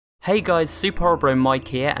Hey guys, SuperHorrorBro Mike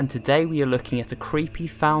here, and today we are looking at a creepy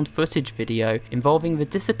found footage video involving the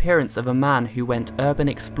disappearance of a man who went urban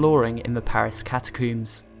exploring in the Paris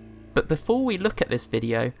Catacombs. But before we look at this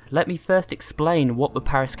video, let me first explain what the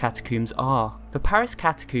Paris Catacombs are. The Paris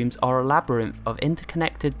Catacombs are a labyrinth of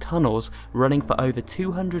interconnected tunnels running for over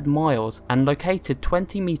 200 miles and located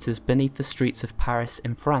 20 meters beneath the streets of Paris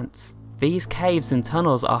in France. These caves and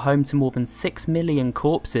tunnels are home to more than 6 million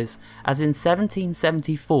corpses, as in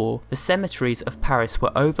 1774 the cemeteries of Paris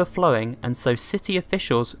were overflowing, and so city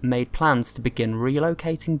officials made plans to begin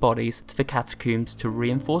relocating bodies to the catacombs to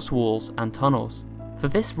reinforce walls and tunnels. For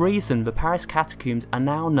this reason, the Paris Catacombs are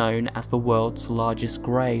now known as the world's largest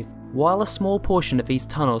grave. While a small portion of these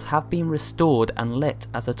tunnels have been restored and lit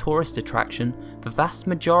as a tourist attraction, the vast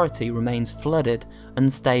majority remains flooded,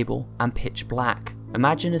 unstable and pitch black.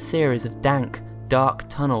 Imagine a series of dank, dark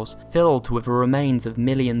tunnels filled with the remains of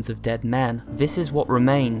millions of dead men. This is what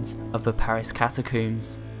remains of the Paris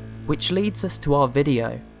Catacombs. Which leads us to our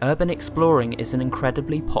video. Urban exploring is an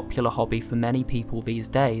incredibly popular hobby for many people these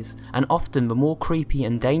days, and often the more creepy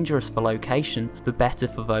and dangerous the location, the better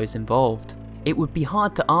for those involved. It would be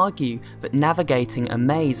hard to argue that navigating a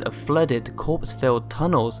maze of flooded, corpse-filled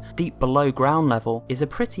tunnels deep below ground level is a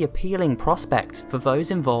pretty appealing prospect for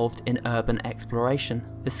those involved in urban exploration.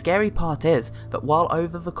 The scary part is that while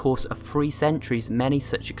over the course of 3 centuries many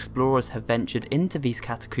such explorers have ventured into these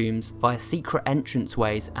catacombs via secret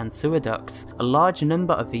entranceways and sewer ducts, a large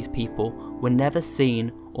number of these people were never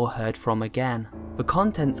seen or heard from again. The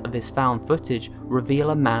contents of this found footage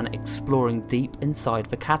reveal a man exploring deep inside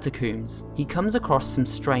the catacombs. He comes across some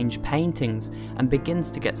strange paintings and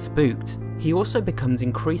begins to get spooked. He also becomes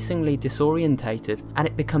increasingly disorientated, and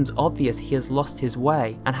it becomes obvious he has lost his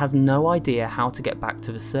way and has no idea how to get back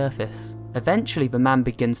to the surface. Eventually the man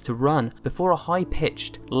begins to run before a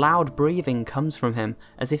high-pitched, loud breathing comes from him,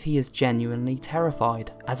 as if he is genuinely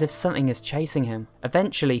terrified, as if something is chasing him.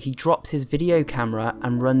 Eventually he drops his video camera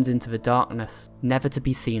and runs into the darkness, never to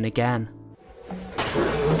be seen again.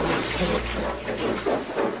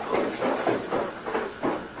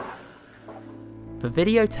 The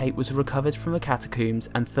videotape was recovered from the catacombs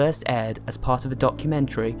and first aired as part of a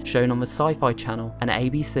documentary shown on the Sci-Fi Channel and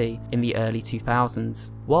ABC in the early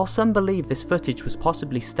 2000s. While some believe this footage was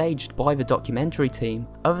possibly staged by the documentary team,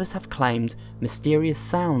 others have claimed mysterious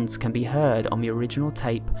sounds can be heard on the original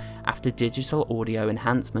tape after digital audio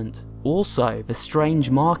enhancement. Also, the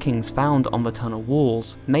strange markings found on the tunnel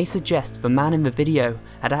walls may suggest the man in the video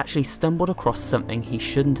had actually stumbled across something he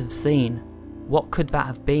shouldn't have seen. What could that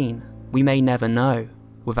have been? We may never know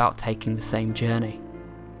without taking the same journey.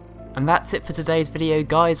 And that's it for today's video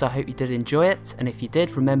guys. I hope you did enjoy it, and if you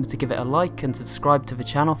did, remember to give it a like and subscribe to the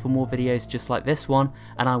channel for more videos just like this one,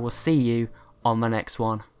 and I will see you on the next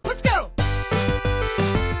one.